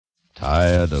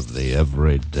Tired of the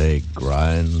everyday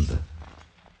grind?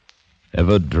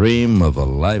 Ever dream of a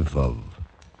life of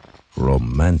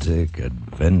romantic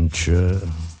adventure?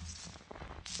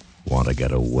 Want to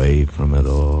get away from it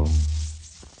all?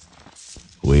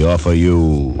 We offer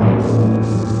you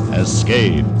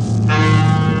Escape.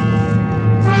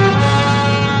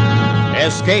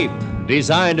 Escape,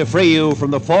 designed to free you from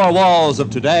the four walls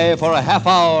of today for a half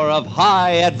hour of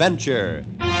high adventure.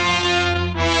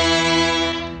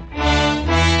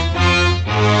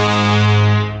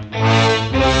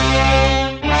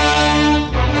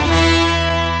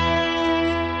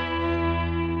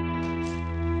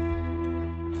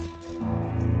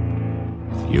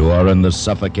 You are in the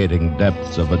suffocating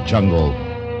depths of a jungle,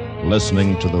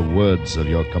 listening to the words of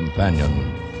your companion,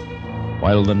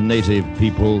 while the native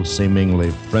people,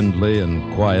 seemingly friendly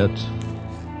and quiet,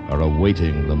 are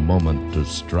awaiting the moment to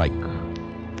strike,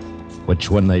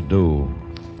 which, when they do,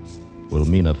 will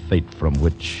mean a fate from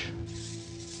which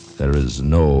there is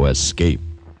no escape.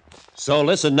 So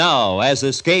listen now as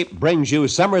Escape brings you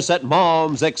Somerset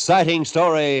Maugham's exciting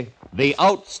story, The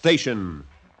Outstation.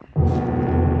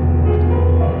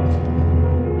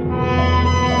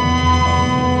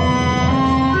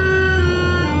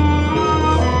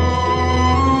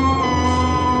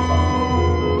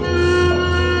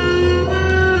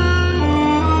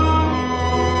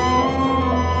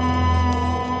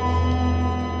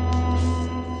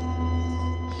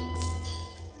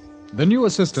 The new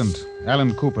assistant,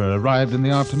 Alan Cooper, arrived in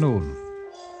the afternoon.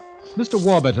 Mr.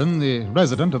 Warburton, the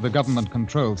resident of the government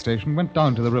control station, went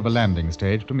down to the river landing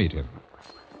stage to meet him.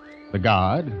 The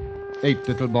guard, 8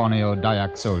 little Borneo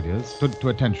Dayak soldiers, stood to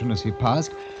attention as he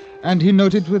passed, and he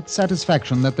noted with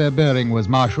satisfaction that their bearing was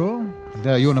martial,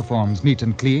 their uniforms neat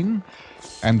and clean,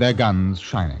 and their guns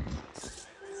shining.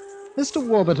 Mr.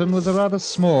 Warburton was a rather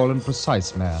small and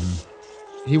precise man.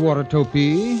 He wore a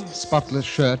topee, spotless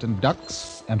shirt and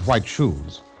ducks, and white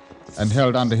shoes, and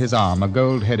held under his arm a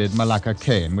gold-headed Malacca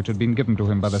cane which had been given to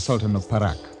him by the Sultan of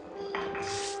Perak.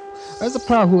 As the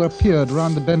prahu appeared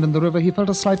round the bend in the river, he felt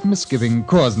a slight misgiving,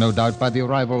 caused no doubt by the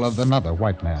arrival of another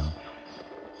white man.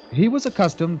 He was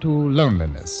accustomed to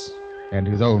loneliness and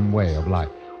his own way of life.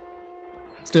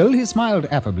 Still, he smiled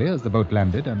affably as the boat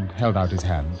landed and held out his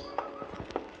hand.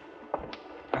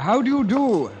 How do you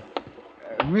do?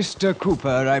 Mr.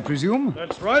 Cooper, I presume?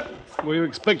 That's right. Were you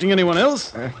expecting anyone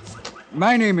else?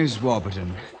 My name is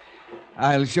Warburton.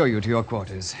 I'll show you to your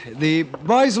quarters. The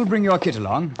boys will bring your kit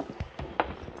along.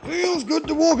 Feels good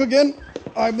to walk again.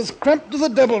 I was cramped to the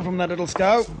devil from that little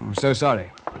scow. Oh, so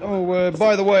sorry. Oh,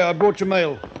 by the way, I brought your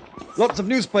mail. Lots of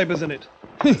newspapers in it.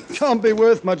 Can't be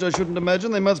worth much, I shouldn't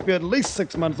imagine. They must be at least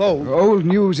 6 months old. Old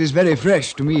news is very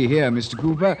fresh to me here, Mr.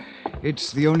 Cooper.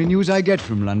 It's the only news I get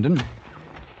from London.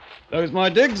 Those my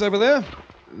digs over there?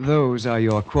 Those are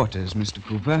your quarters, Mr.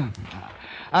 Cooper.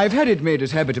 I've had it made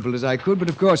as habitable as I could, but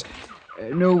of course,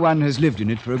 no one has lived in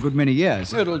it for a good many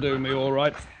years. It'll do me all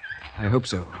right. I hope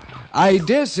so. I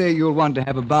dare say you'll want to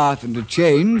have a bath and a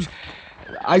change.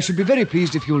 I should be very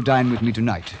pleased if you'll dine with me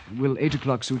tonight. Will 8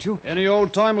 o'clock suit you? Any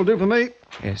old time will do for me.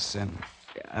 Yes,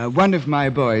 one of my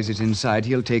boys is inside.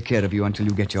 He'll take care of you until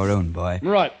you get your own boy.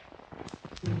 Right.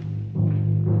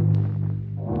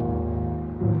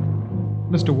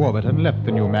 Mr. Warburton left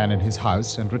the new man in his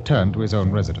house and returned to his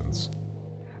own residence.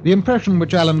 The impression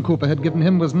which Alan Cooper had given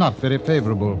him was not very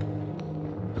favorable.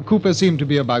 Cooper seemed to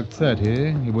be about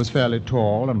 30. He was fairly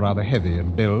tall and rather heavy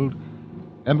in build,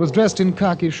 and was dressed in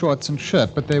khaki shorts and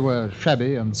shirt, but they were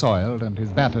shabby and soiled, and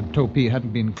his battered topee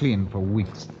hadn't been cleaned for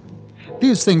weeks.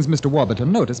 These things Mr.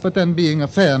 Warburton noticed, but then, being a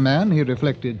fair man, he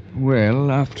reflected,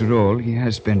 well, after all, he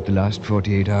has spent the last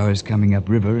 48 hours coming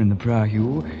upriver in the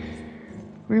prahu.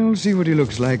 We'll see what he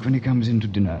looks like when he comes in to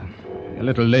dinner. A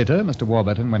little later, Mr.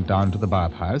 Warburton went down to the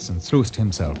bathhouse and sluiced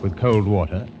himself with cold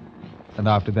water, and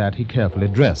after that he carefully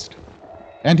dressed.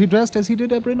 And he dressed as he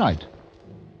did every night.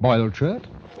 Boiled shirt,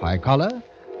 high collar,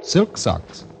 silk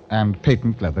socks, and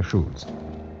patent leather shoes.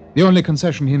 The only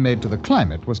concession he made to the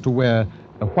climate was to wear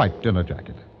a white dinner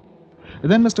jacket.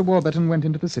 Then Mr. Warburton went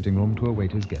into the sitting room to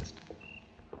await his guest.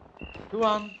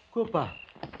 Tuan Cooper.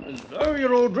 Oh,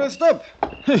 you're all dressed up.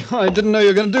 I didn't know you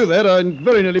were going to do that. I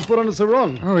very nearly put on a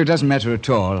sarong. Oh, it doesn't matter at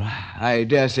all. I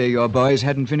dare say your boys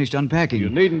hadn't finished unpacking. You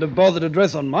needn't have bothered to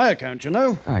dress on my account, you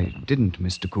know. I didn't,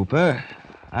 Mr. Cooper.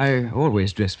 I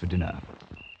always dress for dinner.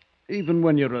 Even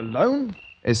when you're alone?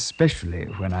 Especially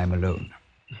when I'm alone.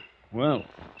 Well.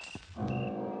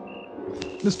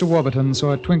 Mr. Warburton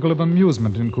saw a twinkle of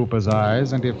amusement in Cooper's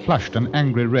eyes, and he flushed an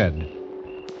angry red.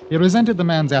 He resented the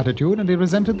man's attitude, and he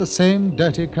resented the same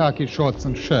dirty khaki shorts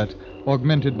and shirt,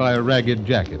 augmented by a ragged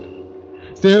jacket.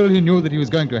 Still, he knew that he was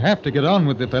going to have to get on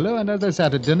with the fellow, and as they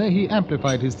sat at dinner, he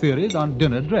amplified his theories on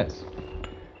dinner dress.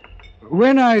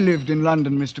 When I lived in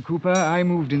London, Mr. Cooper, I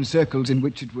moved in circles in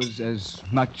which it was as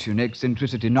much an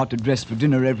eccentricity not to dress for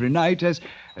dinner every night as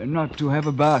not to have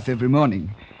a bath every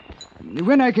morning.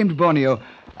 When I came to Borneo,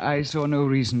 I saw no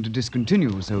reason to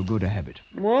discontinue so good a habit.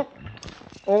 Well,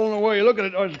 all in the way you look at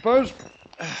it, I suppose.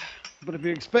 But if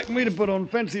you expect me to put on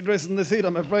fancy dress in this heat,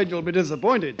 I'm afraid you'll be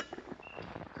disappointed.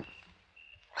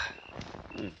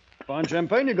 Fine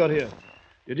champagne you got here.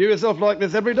 You do yourself like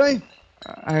this every day?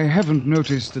 I haven't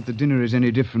noticed that the dinner is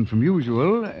any different from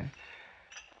usual.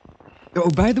 Oh,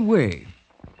 by the way,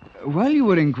 while you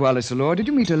were in Kuala Selor, did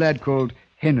you meet a lad called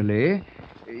Henley?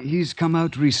 He's come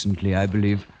out recently, I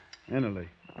believe. Henley.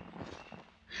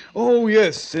 Oh,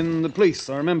 yes, in the police,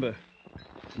 I remember.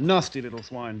 Nasty little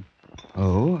swine.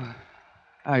 Oh,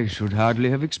 I should hardly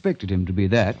have expected him to be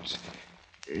that.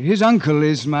 His uncle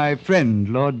is my friend,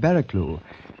 Lord Barraclough.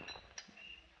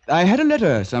 I had a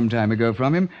letter some time ago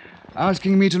from him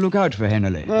asking me to look out for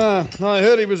Henley. Ah, I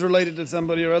heard he was related to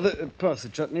somebody or other. Pass the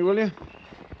chutney, will you?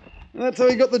 That's how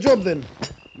he got the job, then.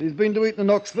 He's been to Eton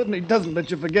and Oxford, and he doesn't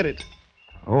let you forget it.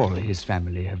 All his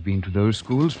family have been to those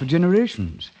schools for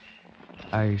generations.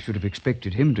 I should have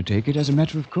expected him to take it as a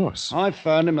matter of course. I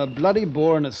found him a bloody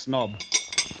bore and a snob.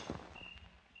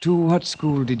 To what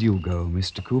school did you go,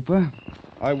 Mr. Cooper?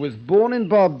 I was born in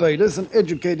Barbados and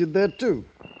educated there, too.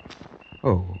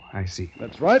 Oh, I see.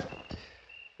 That's right.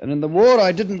 And in the war,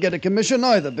 I didn't get a commission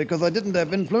either because I didn't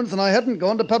have influence and I hadn't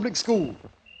gone to public school.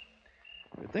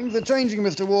 But things are changing,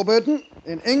 Mr. Warburton.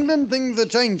 In England, things are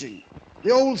changing. The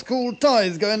old school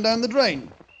tie's going down the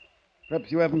drain.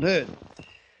 Perhaps you haven't heard.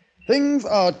 Things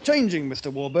are changing,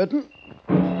 Mr. Warburton.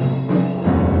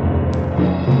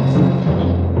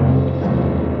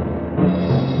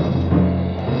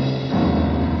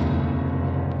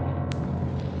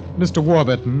 Mr.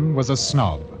 Warburton was a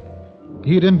snob.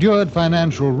 He'd endured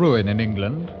financial ruin in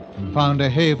England and found a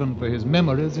haven for his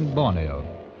memories in Borneo.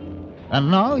 And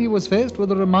now he was faced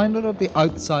with a reminder of the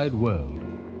outside world,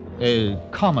 a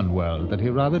common world that he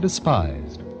rather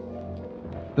despised.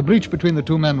 The breach between the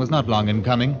two men was not long in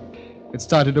coming. It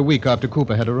started a week after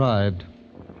Cooper had arrived.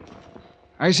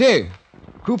 I say,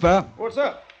 Cooper. What's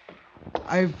up?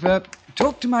 I've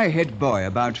talked to my head boy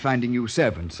about finding you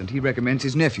servants, and he recommends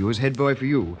his nephew as head boy for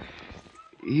you.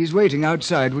 He's waiting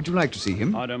outside. Would you like to see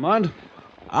him? I don't mind.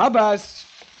 Abbas.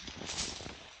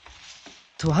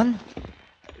 Tuan?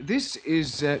 This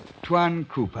is Tuan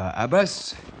Cooper,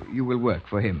 Abbas. You will work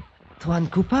for him. Tuan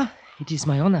Cooper? It is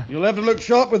my honor. You'll have to look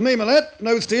sharp with me, Millet.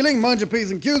 No stealing, mind your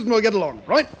P's and Q's, and we'll get along,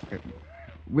 right?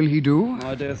 Will he do?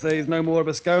 I dare say he's no more of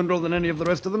a scoundrel than any of the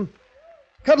rest of them.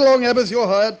 Cut along, Abbas, you're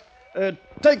hired.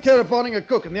 Take care of finding a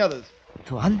cook and the others.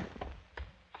 Tuan?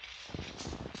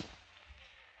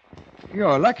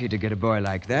 You're lucky to get a boy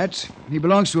like that. He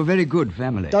belongs to a very good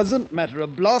family. Doesn't matter a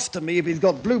blast to me if he's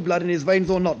got blue blood in his veins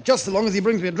or not, just so long as he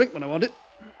brings me a drink when I want it.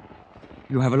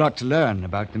 You have a lot to learn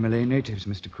about the Malay natives,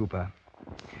 Mr. Cooper.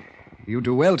 You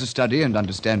do well to study and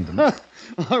understand them.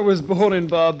 I was born in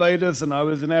Barbados and I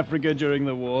was in Africa during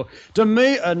the war. To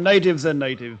me, a native's a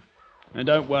native. And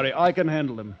don't worry, I can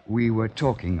handle them. We were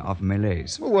talking of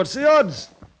Malays. Well, what's the odds?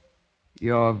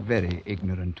 You're very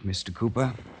ignorant, Mr.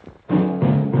 Cooper.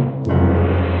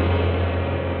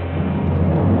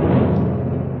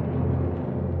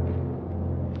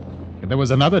 There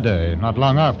was another day, not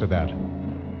long after that.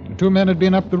 The two men had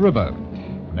been up the river,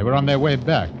 and they were on their way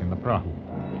back in the prahu.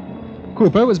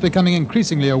 Cooper was becoming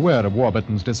increasingly aware of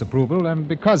Warburton's disapproval, and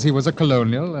because he was a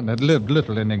colonial and had lived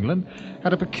little in England,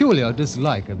 had a peculiar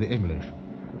dislike of the English.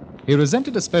 He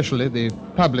resented especially the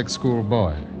public school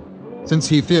boy, since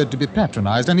he feared to be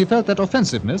patronized, and he felt that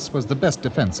offensiveness was the best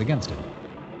defense against him.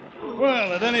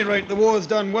 Well, at any rate, the war's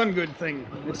done one good thing.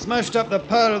 It smashed up the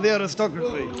power of the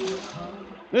aristocracy.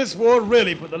 This war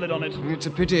really put the lid on it. It's a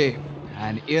pity.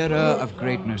 An era of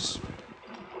greatness.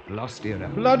 Lost era.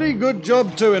 Bloody good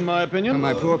job, too, in my opinion. Oh,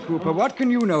 my poor Cooper, what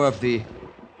can you know of the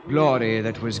glory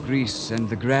that was Greece and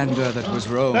the grandeur that was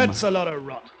Rome? That's a lot of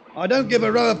rot. I don't give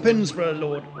a row of pins for a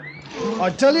lord. I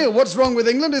tell you, what's wrong with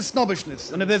England is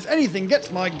snobbishness, and if there's anything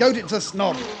gets my goat, it's a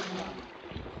snob.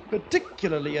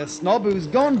 Particularly a snob who's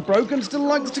gone broke and still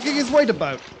likes to kick his weight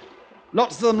about.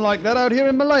 Lots of them like that out here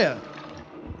in Malaya.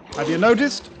 Have you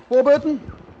noticed, Warburton?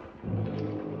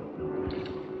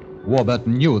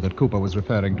 Warburton knew that Cooper was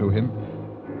referring to him.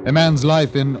 A man's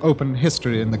life in open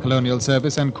history in the colonial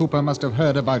service, and Cooper must have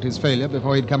heard about his failure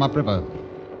before he'd come upriver.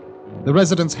 The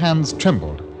resident's hands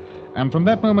trembled, and from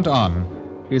that moment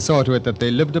on, he saw to it that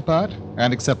they lived apart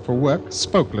and, except for work,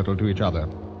 spoke little to each other.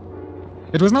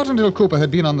 It was not until Cooper had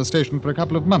been on the station for a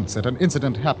couple of months that an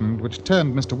incident happened which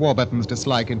turned Mr. Warburton's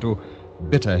dislike into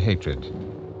bitter hatred.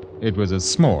 It was a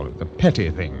small, a petty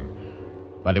thing,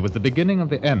 but it was the beginning of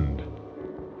the end.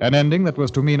 An ending that was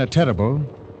to mean a terrible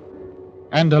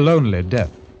and a lonely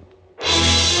death.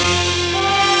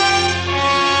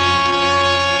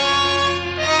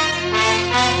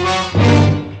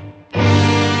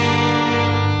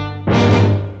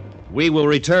 We will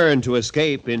return to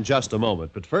Escape in just a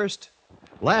moment, but first,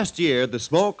 last year the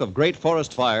smoke of great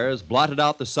forest fires blotted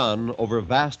out the sun over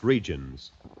vast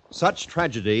regions. Such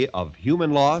tragedy of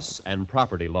human loss and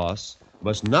property loss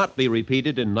must not be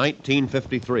repeated in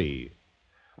 1953.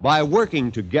 By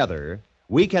working together,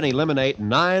 we can eliminate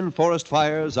 9 forest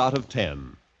fires out of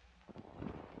 10.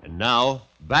 And now,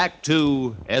 back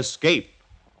to Escape.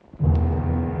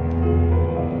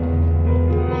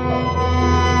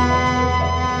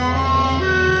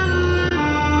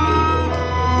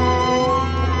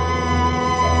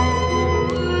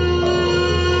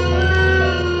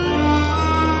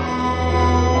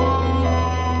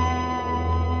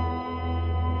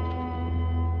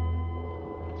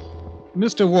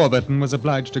 Mr. Warburton was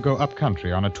obliged to go up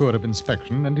country on a tour of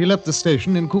inspection, and he left the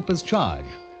station in Cooper's charge.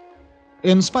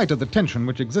 In spite of the tension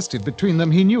which existed between them,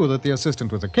 he knew that the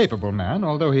assistant was a capable man,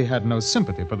 although he had no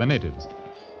sympathy for the natives.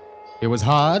 He was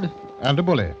hard and a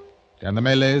bully, and the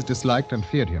Malays disliked and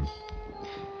feared him.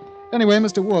 Anyway,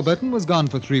 Mr. Warburton was gone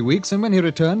for 3 weeks, and when he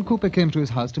returned, Cooper came to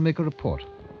his house to make a report.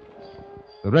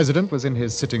 The resident was in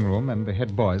his sitting room, and the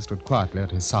head boy stood quietly at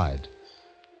his side.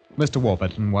 Mr.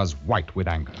 Warburton was white with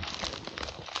anger.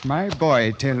 My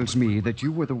boy tells me that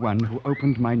you were the one who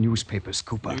opened my newspapers,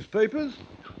 Cooper. Newspapers?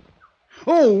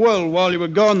 Oh, well, while you were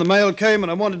gone, the mail came and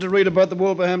I wanted to read about the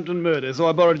Wolverhampton murder, so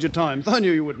I borrowed your Times. I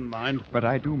knew you wouldn't mind. But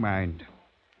I do mind.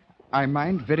 I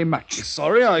mind very much.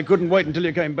 Sorry, I couldn't wait until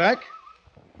you came back.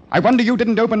 I wonder you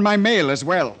didn't open my mail as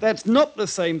well. That's not the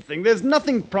same thing. There's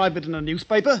nothing private in a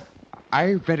newspaper.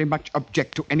 I very much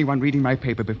object to anyone reading my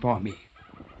paper before me.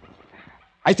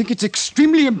 I think it's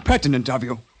extremely impertinent of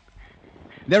you.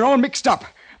 They're all mixed up.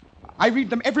 I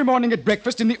read them every morning at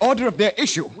breakfast in the order of their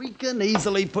issue. We can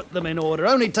easily put them in order.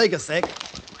 Only take a sec.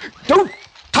 Don't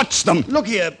touch them! Look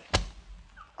here.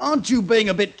 Aren't you being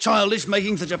a bit childish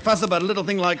making such a fuss about a little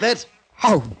thing like that?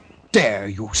 How dare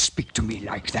you speak to me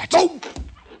like that? Oh!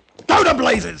 Go to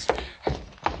blazes!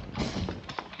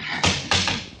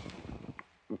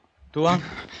 Tuan,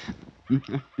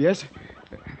 Yes?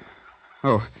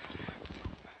 Oh.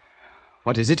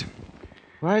 What is it?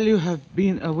 while you have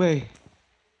been away,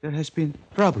 there has been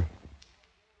trouble.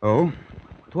 Oh?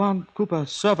 Tuan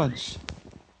Cooper's servants,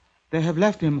 they have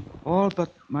left him all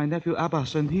but my nephew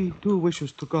Abbas, and he too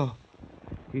wishes to go.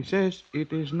 He says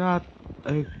it is not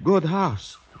a good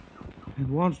house and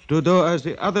wants to do as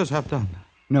the others have done.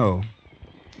 No.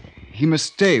 He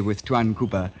must stay with Tuan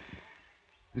Cooper.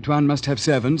 The Tuan must have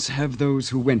servants, have those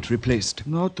who went replaced.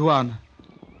 No, Tuan.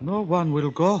 No one will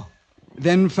go.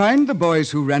 Then find the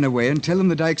boys who ran away and tell them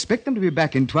that I expect them to be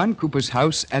back in Tuan Cooper's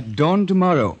house at dawn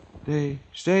tomorrow. They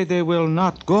say they will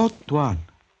not go, Tuan.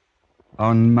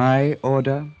 On my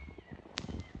order?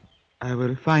 I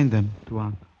will find them,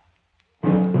 Tuan.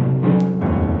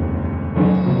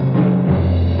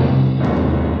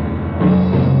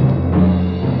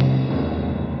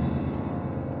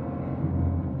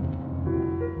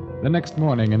 The next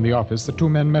morning in the office, the two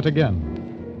men met again.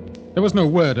 There was no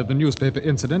word of the newspaper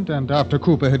incident, and after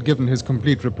Cooper had given his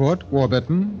complete report,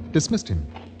 Warburton dismissed him.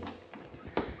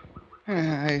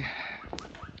 I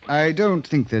don't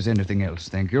think there's anything else,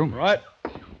 thank you. Right.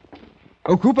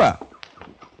 Oh, Cooper.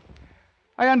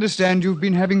 I understand you've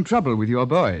been having trouble with your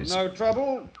boys. No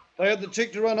trouble. They had the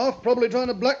cheek to run off, probably trying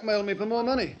to blackmail me for more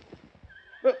money.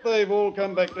 But they've all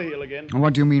come back to heel again.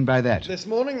 What do you mean by that? This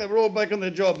morning they were all back on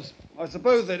their jobs. I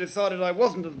suppose they decided I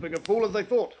wasn't as big a fool as they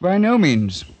thought. By no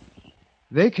means.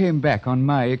 They came back on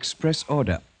my express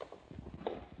order.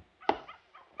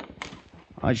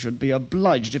 I should be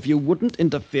obliged if you wouldn't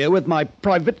interfere with my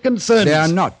private concerns. They are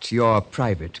not your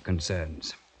private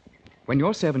concerns. When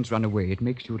your servants run away, it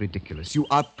makes you ridiculous. You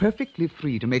are perfectly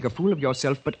free to make a fool of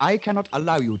yourself, but I cannot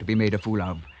allow you to be made a fool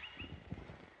of.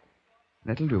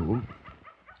 That'll do.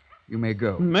 You may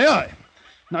go. May I?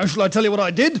 Now, shall I tell you what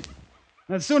I did?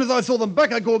 As soon as I saw them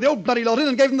back, I called the old bloody lot in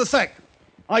and gave them the sack.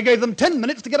 I gave them 10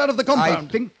 minutes to get out of the compound.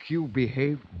 I think you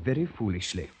behaved very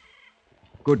foolishly.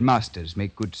 Good masters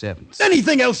make good servants.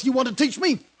 Anything else you want to teach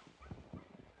me?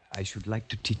 I should like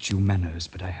to teach you manners,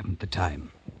 but I haven't the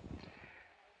time.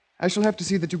 I shall have to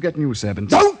see that you get new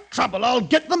servants. Don't trouble, I'll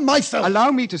get them myself.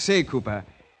 Allow me to say, Cooper,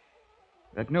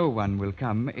 that no one will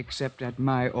come except at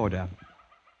my order.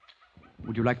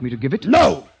 Would you like me to give it?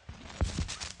 No!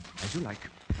 As you like.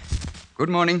 Good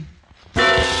morning.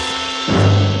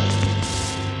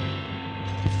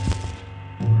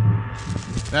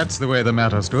 That's the way the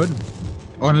matter stood.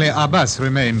 Only Abbas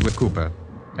remained with Cooper,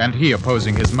 and he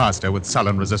opposing his master with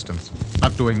sullen resistance,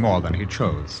 not doing more than he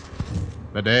chose.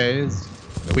 The days,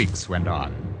 the weeks went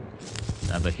on,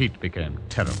 and the heat became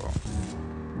terrible.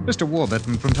 Mr.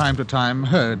 Warburton from time to time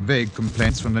heard vague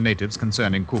complaints from the natives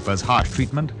concerning Cooper's harsh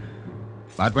treatment,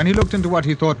 but when he looked into what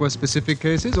he thought were specific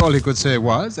cases, all he could say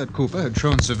was that Cooper had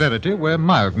shown severity where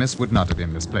mildness would not have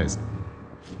been misplaced.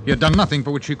 He had done nothing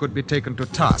for which he could be taken to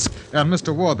task, and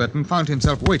Mr. Warburton found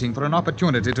himself waiting for an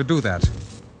opportunity to do that.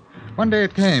 One day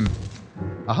it came.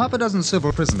 A half a dozen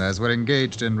civil prisoners were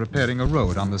engaged in repairing a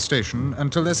road on the station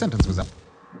until their sentence was up.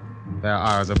 Their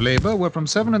hours of labor were from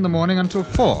 7 in the morning until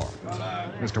 4.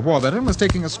 Mr. Warburton was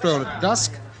taking a stroll at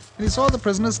dusk, and he saw the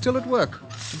prisoners still at work.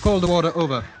 He called the warder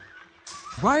over.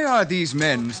 Why are these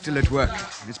men still at work?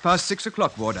 It's past 6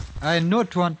 o'clock, warder. I know,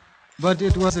 Tuan, but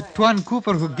it was Tuan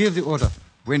Cooper who gave the order.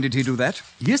 When did he do that?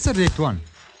 Yesterday, Tuan.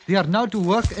 They are now to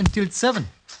work until 7.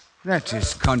 That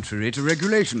is contrary to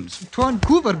regulations. Tuan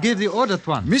Cooper gave the order,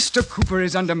 Tuan. Mr. Cooper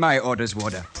is under my orders,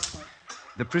 warder.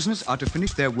 The prisoners are to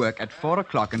finish their work at 4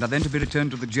 o'clock and are then to be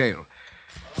returned to the jail.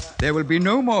 There will be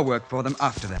no more work for them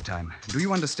after that time. Do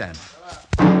you understand?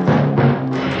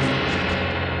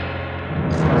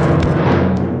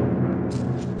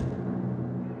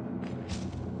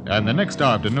 And the next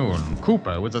afternoon,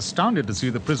 Cooper was astounded to see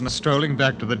the prisoners strolling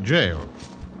back to the jail.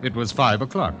 It was 5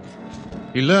 o'clock.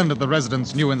 He learned of the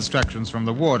resident's new instructions from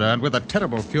the warder and with a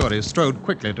terrible fury strode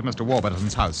quickly to Mr.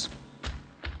 Warburton's house.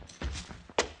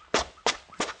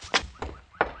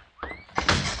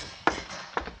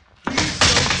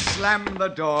 Slam the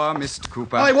door, Mr.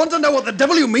 Cooper. I want to know what the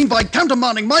devil you mean by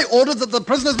countermanding my orders that the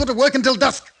prisoners were to work until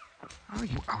dusk. Are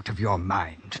you out of your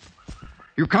mind?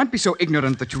 You can't be so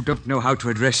ignorant that you don't know how to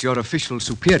address your official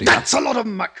superior. That's a lot of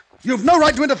muck. You've no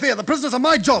right to interfere. The prisoners are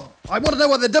my job. I want to know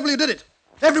why the devil you did it.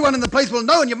 Everyone in the place will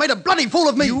know, and you made a bloody fool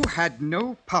of me. You had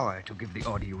no power to give the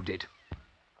order you did.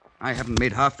 I haven't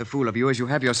made half the fool of you as you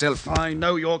have yourself. I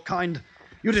know your kind.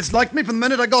 You disliked me from the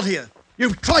minute I got here.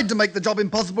 You've tried to make the job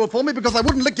impossible for me because I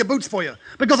wouldn't lick your boots for you,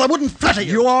 because I wouldn't flatter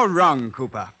you. You're wrong,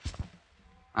 Cooper.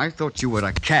 I thought you were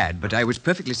a cad, but I was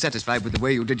perfectly satisfied with the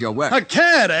way you did your work. A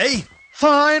cad, eh?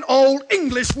 Fine old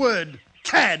English word.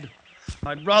 Cad.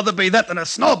 I'd rather be that than a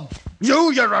snob.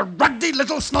 You're a ruddy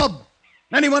little snob.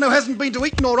 Anyone who hasn't been to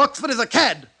Eton or Oxford is a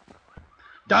cad.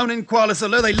 Down in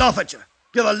Kuala-Lumpur, they laugh at you.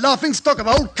 You're the laughing stock of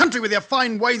the whole country with your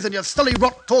fine ways and your silly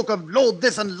rot talk of Lord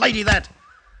this and Lady that.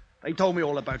 They told me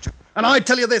all about you. And I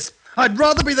tell you this, I'd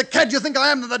rather be the cad you think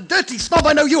I am than the dirty snob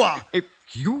I know you are. If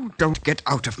you don't get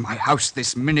out of my house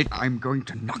this minute, I'm going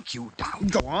to knock you down.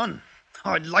 Go on.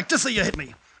 I'd like to see you hit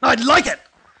me. I'd like it.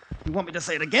 You want me to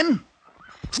say it again?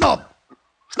 Snob!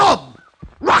 Snob!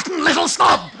 Rotten little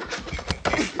snob!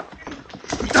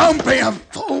 Don't be a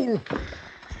fool.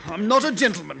 I'm not a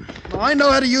gentleman. I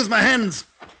know how to use my hands.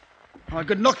 I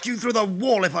could knock you through the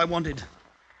wall if I wanted.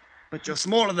 But you're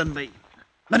smaller than me,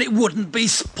 and it wouldn't be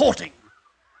sporting.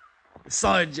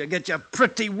 Besides, you get your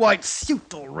pretty white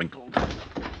suit all wrinkled.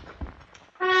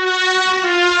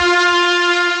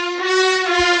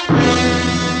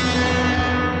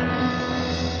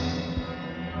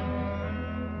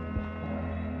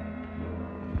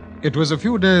 It was a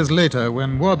few days later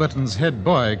when Warburton's head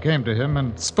boy came to him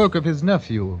and spoke of his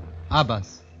nephew,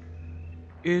 Abbas.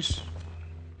 Is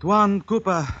Tuan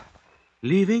Cooper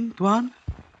leaving, Tuan?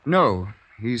 No,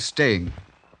 he's staying.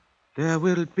 There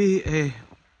will be a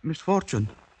misfortune.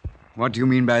 What do you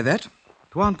mean by that?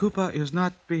 Tuan Cooper is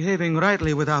not behaving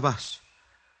rightly with Abbas.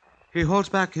 He holds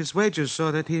back his wages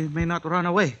so that he may not run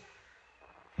away.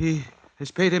 He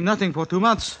has paid him nothing for 2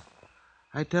 months.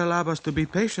 I tell Abbas to be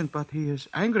patient, but he is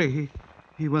angry.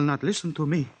 He will not listen to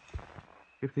me.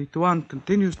 If the Tuan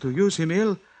continues to use him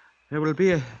ill, there will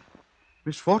be a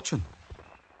misfortune.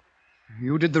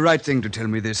 You did the right thing to tell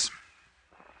me this.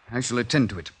 I shall attend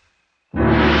to it.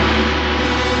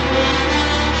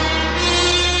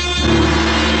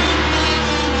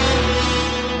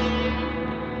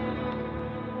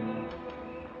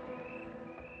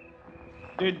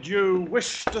 Did you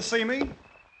wish to see me?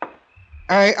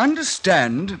 I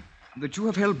understand that you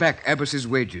have held back Abbas's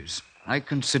wages. I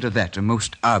consider that a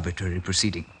most arbitrary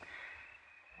proceeding.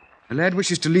 The lad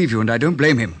wishes to leave you, and I don't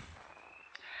blame him.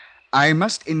 I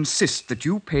must insist that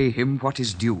you pay him what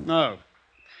is due. No.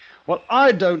 Well,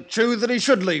 I don't choose that he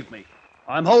should leave me.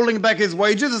 I'm holding back his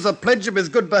wages as a pledge of his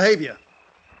good behavior.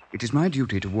 It is my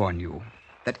duty to warn you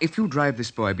that if you drive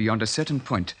this boy beyond a certain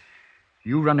point,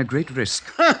 you run a great risk.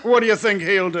 What do you think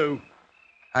he'll do?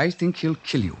 I think he'll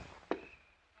kill you.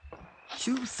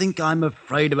 You think I'm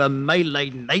afraid of a Malay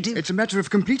native? It's a matter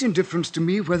of complete indifference to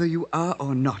me whether you are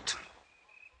or not.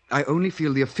 I only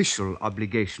feel the official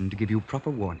obligation to give you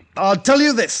proper warning. I'll tell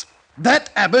you this.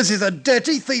 That Abbas is a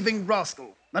dirty, thieving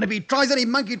rascal. And if he tries any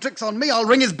monkey tricks on me, I'll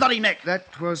wring his bloody neck.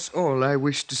 That was all I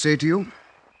wished to say to you.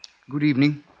 Good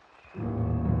evening.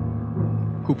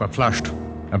 Cooper flushed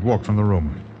and walked from the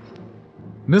room.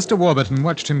 Mr. Warburton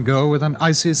watched him go with an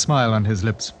icy smile on his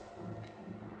lips.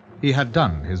 He had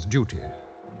done his duty.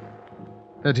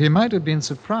 But he might have been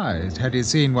surprised had he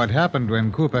seen what happened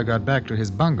when Cooper got back to his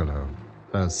bungalow,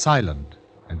 so silent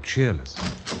and cheerless.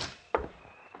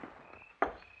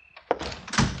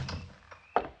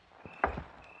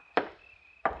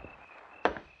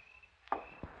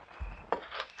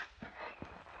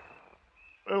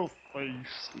 Filthy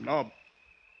snob.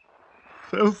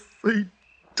 Filthy,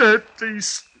 dirty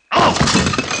snob!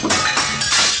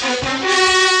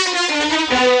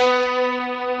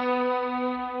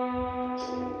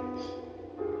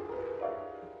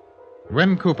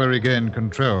 When Cooper regained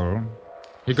control,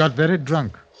 he got very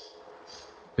drunk.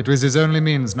 It was his only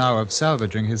means now of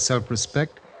salvaging his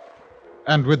self-respect,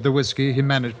 and with the whiskey he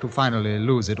managed to finally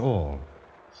lose it all.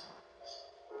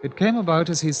 It came about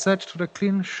as he searched for a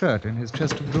clean shirt in his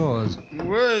chest of drawers.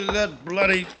 Where's that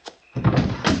bloody...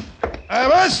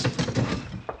 Abbas!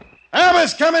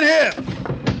 Abbas, come in here!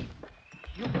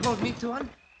 You called me, Tuan?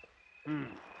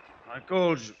 I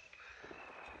called you.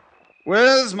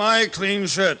 Where's my clean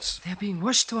shirts? They're being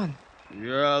washed, Tuan.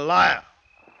 You're a liar.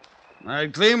 I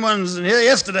had clean ones in here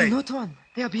yesterday. No, Tuan.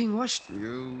 They are being washed.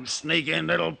 You sneaking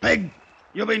little pig.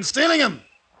 You've been stealing them.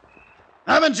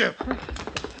 Haven't you?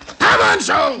 Haven't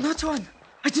you? No, Tuan.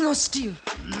 I do not steal.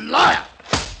 Liar!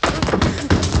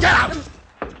 Get out!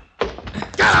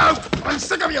 Get out! I'm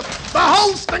sick of you. The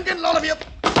whole stinking lot of you.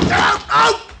 Get out!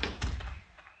 Out!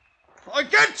 If I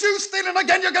get you stealing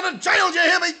again, you're going to jail. Do you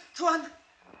hear me? Tuan,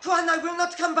 I will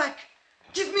not come back.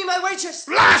 Give me my wages.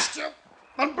 Blast you!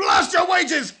 And blast your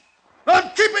wages! I'm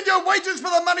keeping your wages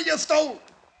for the money you stole.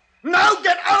 Now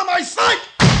get out of my sight!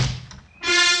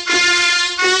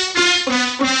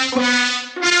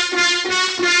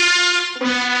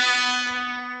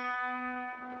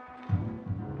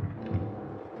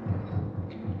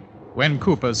 When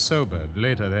Cooper sobered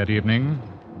later that evening,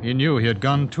 he knew he had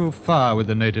gone too far with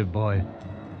the native boy.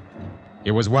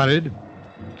 He was worried,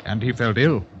 and he felt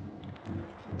ill.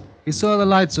 He saw the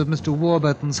lights of Mr.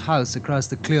 Warburton's house across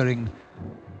the clearing,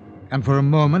 and for a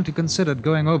moment he considered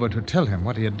going over to tell him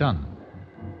what he had done.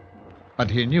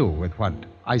 But he knew with what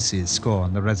icy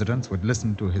scorn the residents would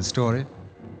listen to his story.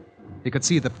 He could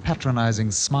see the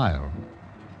patronizing smile,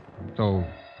 so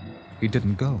he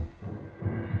didn't go.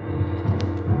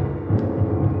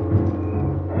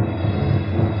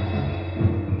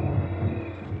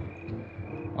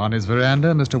 On his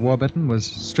veranda, Mr. Warburton was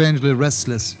strangely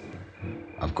restless.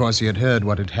 Of course, he had heard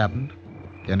what had happened,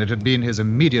 and it had been his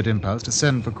immediate impulse to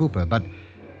send for Cooper. But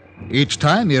each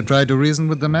time he had tried to reason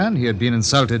with the man he had been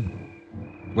insulted,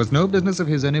 was no business of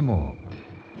his anymore.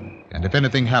 And if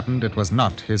anything happened, it was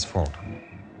not his fault.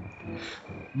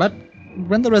 But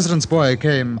when the resident's boy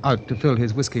came out to fill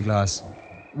his whiskey glass,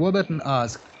 Warburton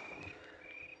asked,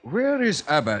 Where is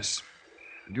Abbas?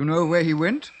 Do you know where he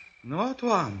went? No,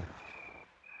 Tuan.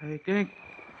 I think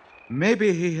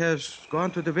maybe he has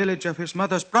gone to the village of his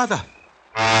mother's brother.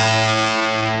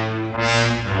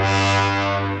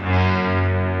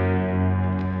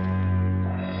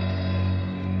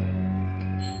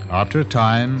 After a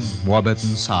time,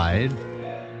 Warburton sighed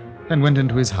and went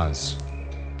into his house.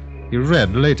 He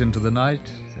read late into the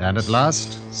night and at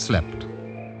last slept.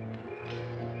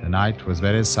 The night was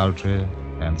very sultry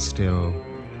and still.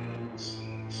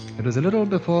 It was a little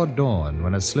before dawn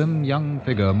when a slim young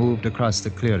figure moved across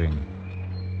the clearing.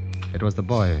 It was the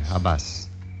boy, Abbas,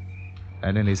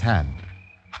 and in his hand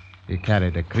he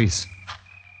carried a kriss.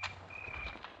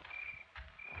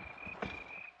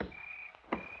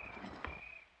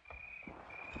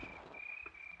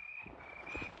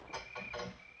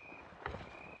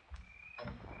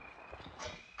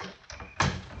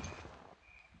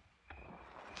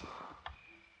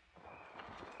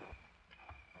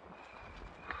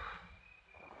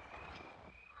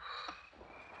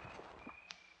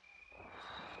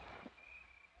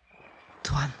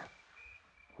 Tuan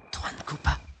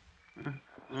Cooper.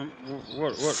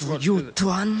 What? For you,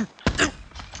 Tuan.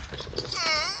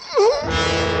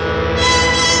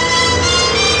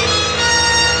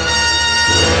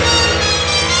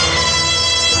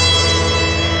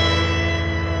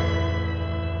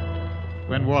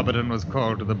 When Warburton was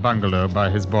called to the bungalow by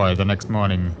his boy the next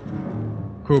morning,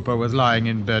 Cooper was lying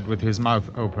in bed with his mouth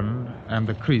open and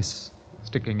the kriss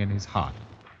sticking in his heart.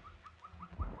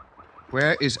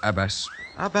 Where is Abbas?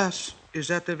 Abbas is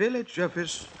at the village of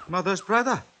his mother's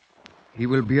brother. He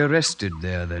will be arrested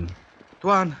there, then.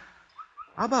 Tuan,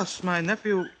 Abbas, my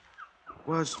nephew,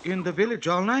 was in the village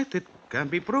all night. It can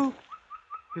be proved.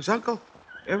 His uncle,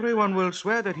 everyone will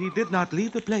swear that he did not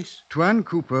leave the place. Tuan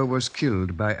Cooper was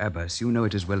killed by Abbas. You know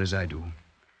it as well as I do.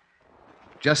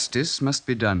 Justice must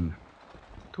be done.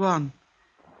 Tuan,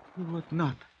 you would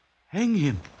not hang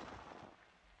him.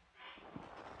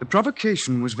 The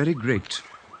provocation was very great.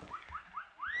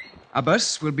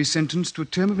 Abbas will be sentenced to a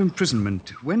term of imprisonment.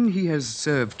 When he has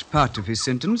served part of his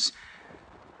sentence,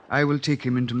 I will take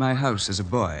him into my house as a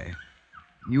boy.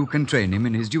 You can train him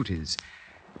in his duties.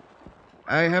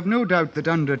 I have no doubt that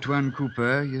under Tuan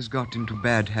Cooper he has got into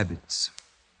bad habits.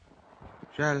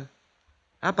 Shall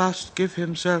Abbas give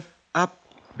himself up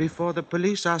before the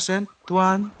police are sent,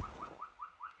 Tuan?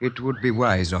 It would be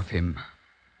wise of him.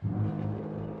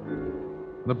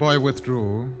 The boy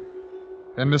withdrew.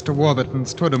 Then Mr. Warburton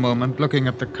stood a moment looking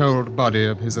at the cold body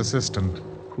of his assistant,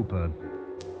 Cooper.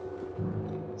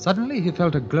 Suddenly he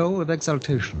felt a glow of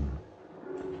exultation.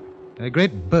 A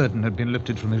great burden had been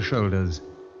lifted from his shoulders.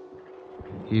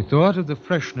 He thought of the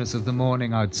freshness of the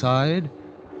morning outside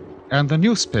and the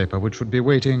newspaper which would be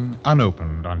waiting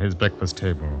unopened on his breakfast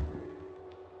table.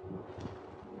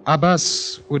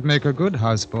 Abbas would make a good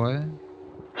houseboy.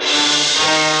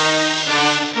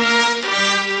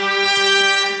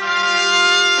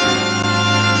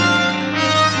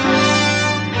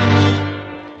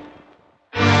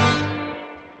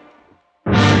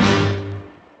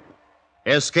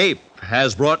 Escape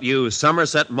has brought you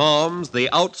Somerset Maugham's The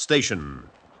Outstation.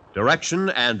 Direction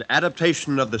and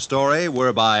adaptation of the story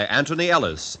were by Anthony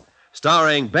Ellis,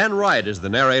 starring Ben Wright as the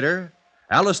narrator,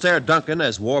 Alastair Duncan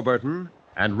as Warburton,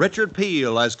 and Richard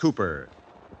Peel as Cooper.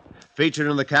 Featured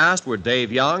in the cast were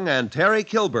Dave Young and Terry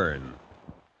Kilburn.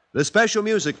 The special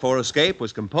music for Escape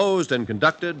was composed and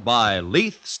conducted by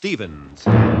Leith Stevens.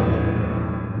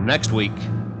 Next week.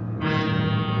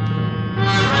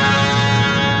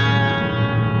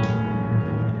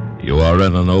 You are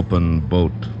in an open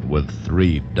boat with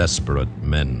 3 desperate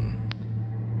men,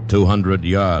 200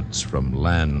 yards from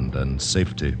land and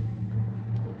safety.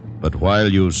 But while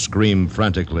you scream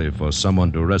frantically for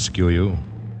someone to rescue you,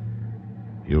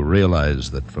 you realize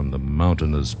that from the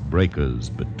mountainous breakers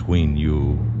between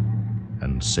you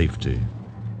and safety,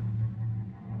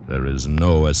 there is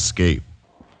no escape.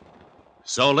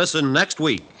 So listen next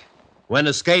week when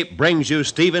Escape brings you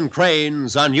Stephen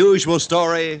Crane's unusual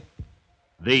story,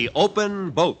 The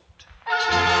Open Boat.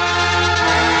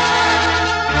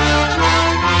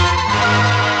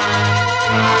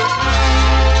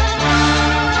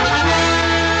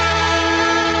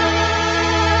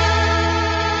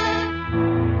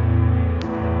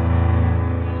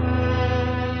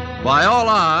 By all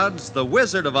odds, The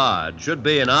Wizard of Oz should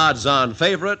be an odds-on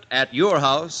favorite at your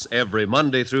house every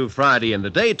Monday through Friday in the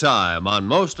daytime on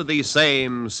most of these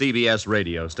same CBS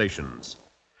radio stations.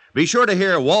 Be sure to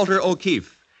hear Walter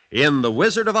O'Keefe in The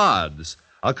Wizard of Oz,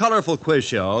 a colorful quiz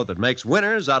show that makes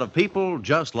winners out of people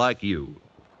just like you.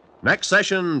 Next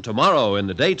session tomorrow in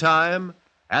the daytime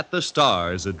at the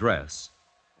Star's address.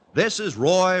 This is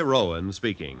Roy Rowan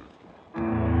speaking.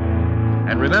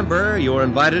 And remember, you're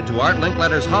invited to Art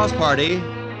Linkletter's house party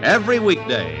every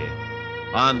weekday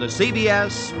on the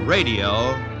CBS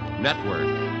Radio Network.